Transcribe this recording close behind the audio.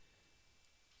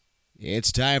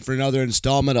It's time for another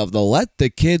installment of the Let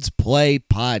the Kids Play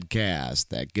podcast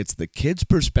that gets the kids'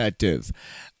 perspective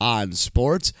on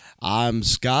sports. I'm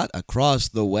Scott. Across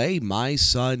the way, my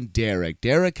son, Derek.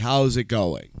 Derek, how's it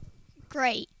going?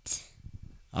 Great.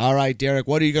 All right, Derek,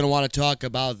 what are you going to want to talk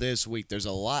about this week? There's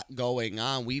a lot going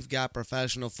on. We've got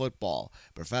professional football,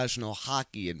 professional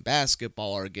hockey, and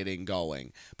basketball are getting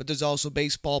going. But there's also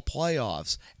baseball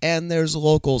playoffs, and there's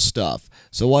local stuff.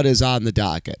 So what is on the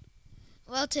docket?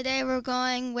 Well, today we're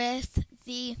going with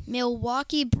the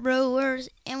Milwaukee Brewers,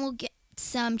 and we'll get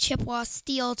some Chippewa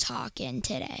Steel talk in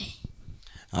today.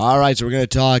 All right, so we're going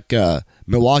to talk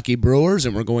Milwaukee Brewers,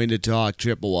 and we're going to talk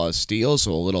Chippewa Steel,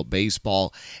 so a little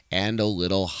baseball and a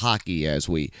little hockey as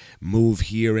we move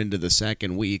here into the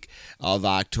second week of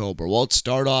October. Well, let's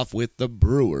start off with the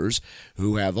Brewers,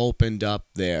 who have opened up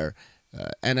their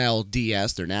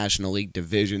NLDS, their National League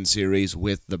Division Series,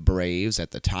 with the Braves.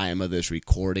 At the time of this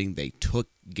recording, they took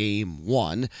Game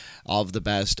 1 of the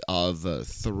best of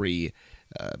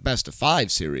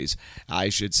five series, I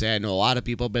should say. I know a lot of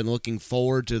people have been looking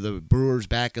forward to the Brewers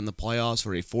back in the playoffs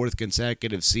for a fourth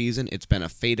consecutive season. It's been a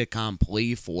fait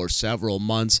accompli for several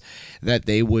months that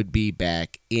they would be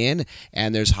back in,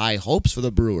 and there's high hopes for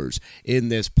the Brewers in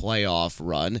this playoff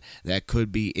run that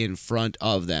could be in front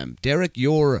of them. Derek,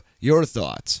 your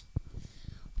thoughts?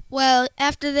 Well,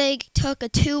 after they took a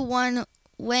 2-1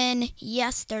 win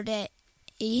yesterday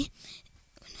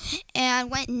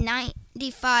and went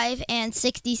 95 and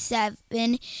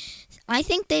 67, I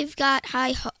think they've got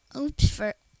high hopes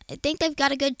I think they've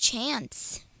got a good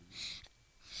chance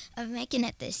of making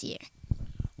it this year.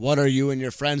 What are you and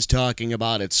your friends talking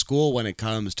about at school when it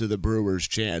comes to the Brewers'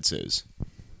 chances?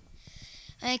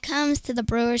 When it comes to the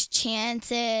Brewers'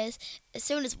 chances, as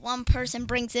soon as one person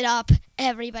brings it up,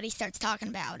 everybody starts talking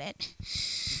about it.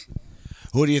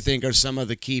 Who do you think are some of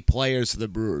the key players for the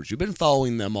Brewers? You've been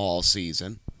following them all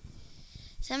season.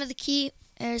 Some of the key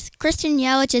is Christian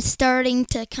Yelich is starting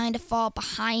to kind of fall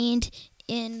behind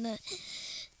in the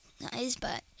guys,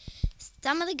 but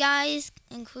some of the guys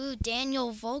include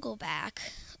Daniel Vogelback,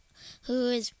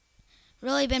 who has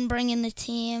really been bringing the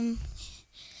team,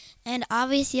 and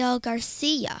Avisail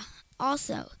Garcia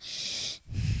also.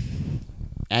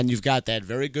 And you've got that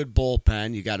very good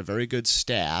bullpen. You got a very good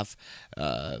staff.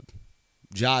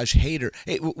 Josh Hader.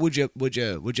 Hey, would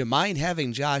you mind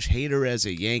having Josh Hader as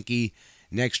a Yankee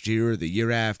next year or the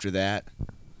year after that?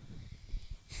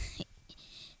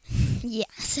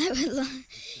 Yes, I would love.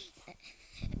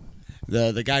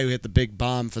 The guy who hit the big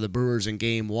bomb for the Brewers in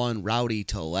Game 1, Rowdy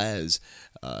Tellez,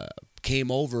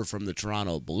 came over from the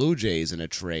Toronto Blue Jays in a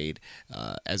trade.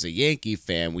 As a Yankee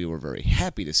fan, we were very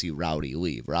happy to see Rowdy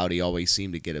leave. Rowdy always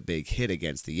seemed to get a big hit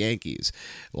against the Yankees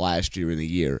last year and the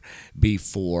year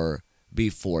before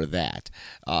that.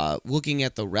 Looking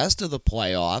at the rest of the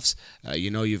playoffs,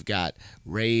 you've got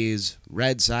Rays,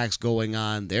 Red Sox going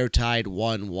on. They're tied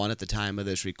 1-1 at the time of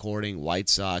this recording. White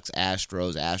Sox,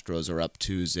 Astros. Astros are up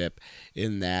 2-0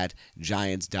 in that.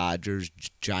 Giants, Dodgers.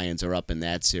 Giants are up in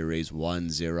that series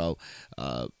 1-0.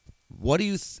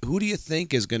 Who do you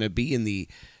think is going to be in the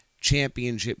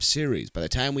championship series? By the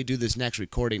time we do this next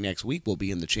recording next week, we'll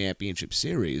be in the championship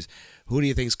series. Who do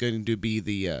you think is going to be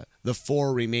the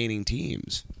four remaining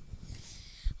teams?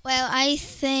 Well, I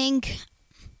think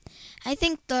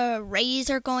the Rays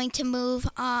are going to move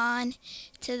on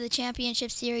to the championship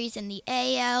series in the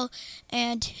AL,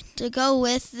 and to go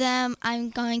with them, I'm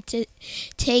going to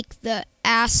take the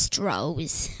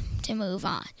Astros to move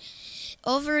on.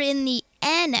 Over in the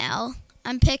NL,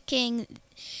 I'm picking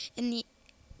in the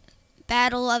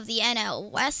battle of the NL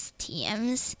West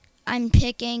teams, I'm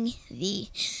taking the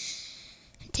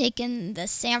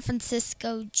San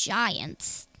Francisco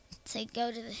Giants to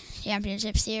go to the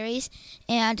championship series.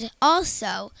 And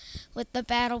also, with the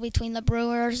battle between the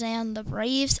Brewers and the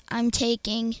Braves, I'm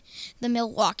taking the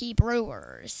Milwaukee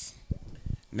Brewers.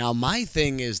 Now, my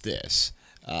thing is this.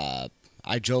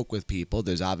 I joke with people.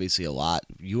 There's obviously a lot.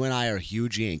 You and I are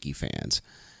huge Yankee fans.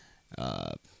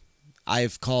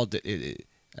 I've called it...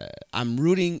 I'm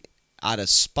rooting out of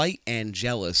spite and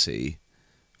jealousy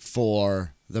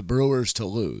for the Brewers to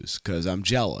lose because I'm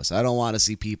jealous. I don't want to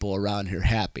see people around here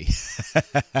happy.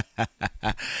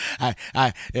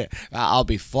 I'll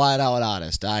be flat out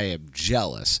honest. I am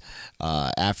jealous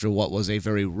after what was a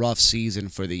very rough season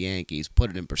for the Yankees. Put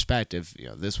it in perspective,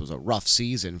 this was a rough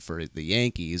season for the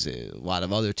Yankees. A lot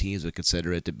of other teams would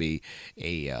consider it to be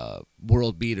a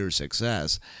world beater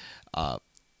success.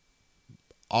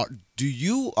 Do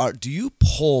you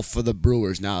pull for the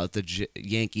Brewers now that the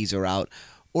Yankees are out,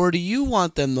 or do you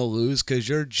want them to lose because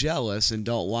you're jealous and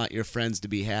don't want your friends to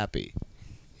be happy?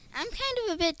 I'm kind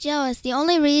of a bit jealous. The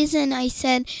only reason I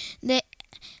said that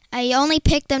I only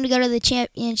picked them to go to the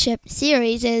championship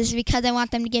series is because I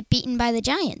want them to get beaten by the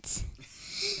Giants.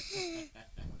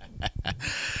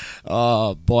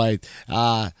 Oh boy,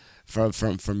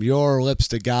 from your lips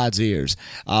to God's ears.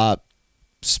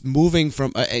 Moving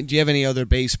from, do you have any other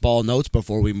baseball notes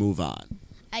before we move on?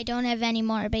 I don't have any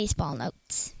more baseball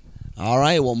notes. All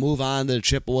right, we'll move on to the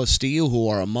Chippewa Steel, who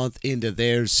are a month into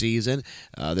their season.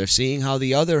 They're seeing how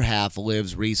the other half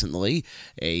lives recently.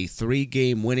 A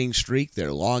 3-game winning streak,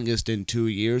 their longest in 2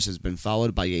 years, has been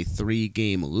followed by a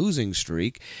 3-game losing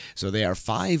streak. So they are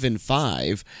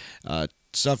 5-5.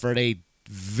 Suffered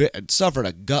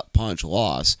a gut punch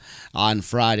loss on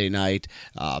Friday night.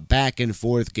 Back and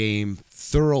forth game,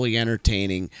 thoroughly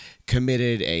entertaining.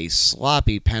 Committed a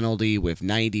sloppy penalty with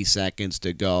 90 seconds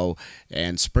to go,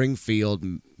 and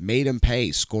Springfield made him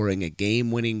pay, scoring a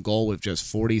game-winning goal with just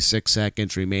 46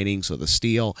 seconds remaining. So the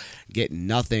Steel get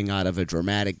nothing out of a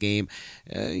dramatic game.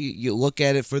 You look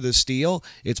at it for the Steel,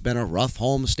 it's been a rough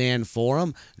homestand for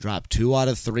them. Dropped 2 out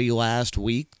of 3 last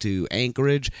week to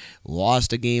Anchorage.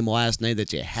 Lost a game last night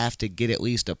that you have to get at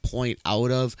least a point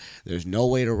out of. There's no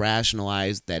way to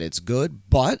rationalize that it's good,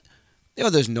 but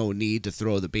there's no need to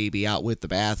throw the baby out with the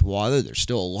bathwater. There's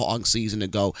still a long season to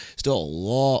go. Still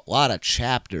a lot of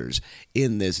chapters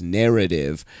in this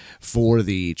narrative for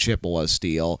the Chippewa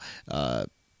Steel.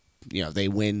 They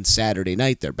win Saturday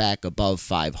night. They're back above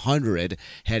 500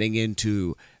 heading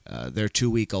into their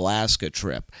 2-week Alaska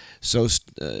trip. So,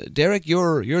 Derek,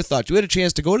 your thoughts. You had a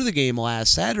chance to go to the game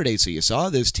last Saturday, so you saw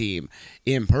this team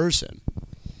in person.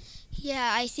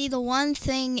 Yeah, I see the one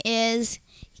thing is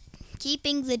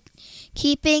keeping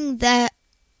the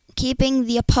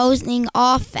opposing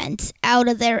offense out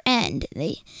of their end.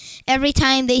 Every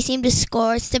time they seem to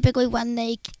score, it's typically when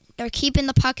they're keeping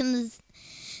the puck in the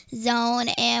zone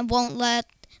and won't let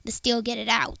the Steel get it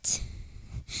out.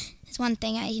 It's one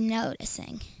thing I'm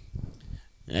noticing.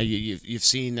 Yeah, you've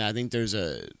seen, I think there's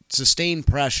a sustained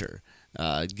pressure.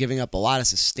 Giving up a lot of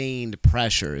sustained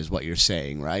pressure is what you're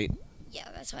saying, right? Yeah,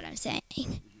 that's what I'm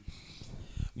saying.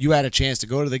 You had a chance to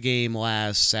go to the game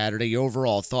last Saturday. Your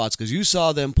overall thoughts, because you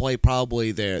saw them play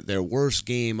probably their worst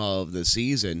game of the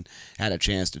season. Had a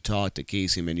chance to talk to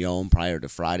Casey Mignon prior to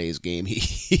Friday's game.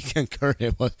 He concurred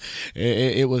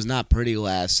it was not pretty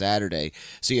last Saturday.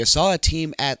 So you saw a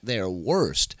team at their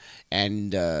worst,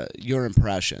 and your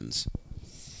impressions.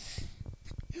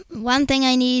 One thing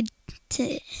I need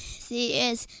to see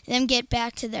is them get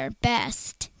back to their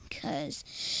best. Because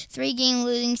 3-game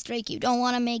losing streak, you don't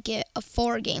want to make it a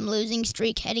 4-game losing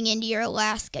streak heading into your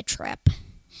Alaska trip.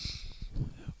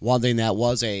 One thing that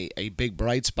was a big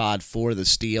bright spot for the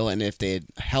Steel, and if they had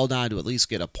held on to at least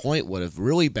get a point, would have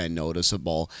really been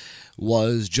noticeable,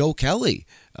 was Joe Kelly,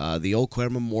 the Eau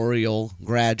Claire Memorial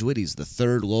graduate. He's the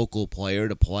 3rd local player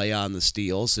to play on the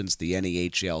Steel since the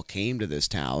NEHL came to this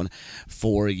town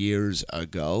 4 years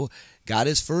ago. Got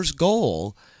his first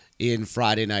goal in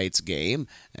Friday night's game.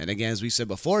 And again, as we said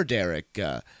before, Derek,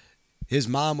 his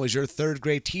mom was your 3rd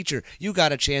grade teacher. You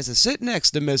got a chance to sit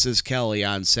next to Mrs. Kelly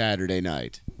on Saturday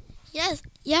night. Yes,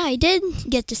 yeah, I did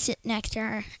get to sit next to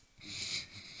her.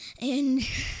 And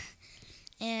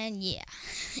yeah,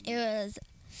 it was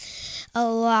a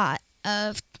lot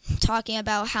of talking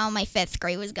about how my 5th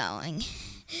grade was going.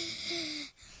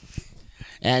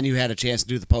 And you had a chance to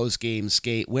do the post-game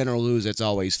skate. Win or lose, it's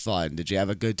always fun. Did you have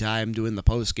a good time doing the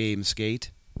post-game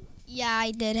skate? Yeah, I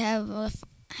did have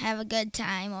a good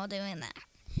time while doing that.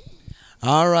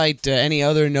 All right, any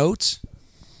other notes?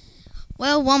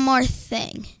 Well, one more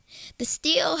thing. The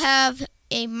Steel have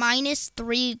a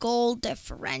 -3 goal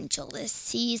differential this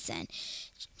season,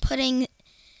 putting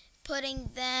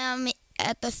them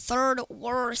at the 3rd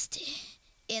worst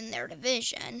in their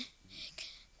division.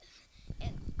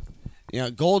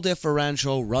 Goal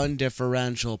differential, run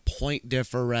differential, point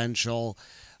differential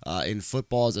in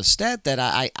football is a stat that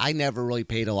I never really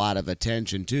paid a lot of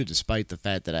attention to, despite the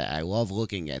fact that I love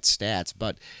looking at stats.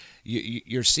 But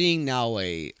you're seeing now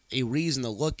a reason to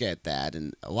look at that.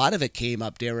 And a lot of it came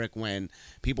up, Derek, when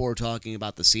people were talking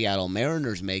about the Seattle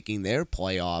Mariners making their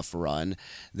playoff run.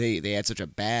 They had such a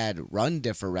bad run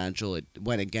differential, it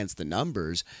went against the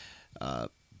numbers.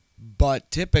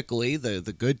 But typically,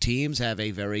 the good teams have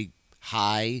a very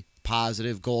high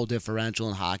positive goal differential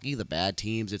in hockey. The bad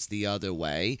teams, it's the other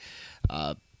way.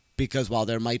 Because while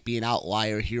there might be an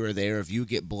outlier here or there, if you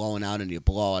get blown out and you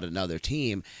blow out another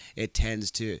team, it tends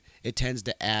to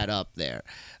add up there.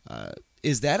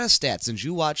 Is that a stat? Since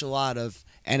you watch a lot of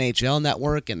NHL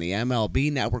Network and the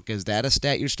MLB Network, is that a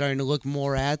stat you're starting to look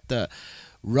more at?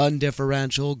 run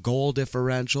differential, goal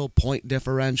differential, point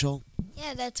differential?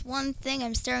 Yeah, that's one thing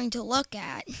I'm starting to look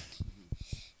at.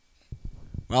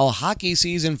 Well, hockey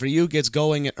season for you gets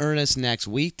going in earnest next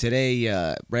week. Today,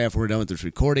 right after we're done with this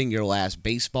recording, your last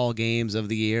baseball games of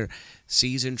the year.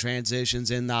 Season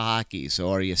transitions in the hockey. So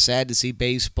are you sad to see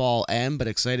baseball end, but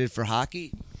excited for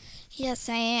hockey? Yes,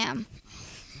 I am.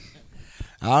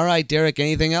 All right, Derek,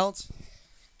 anything else?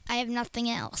 I have nothing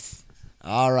else.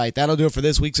 All right, that'll do it for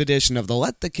this week's edition of the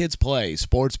Let the Kids Play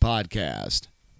Sports Podcast.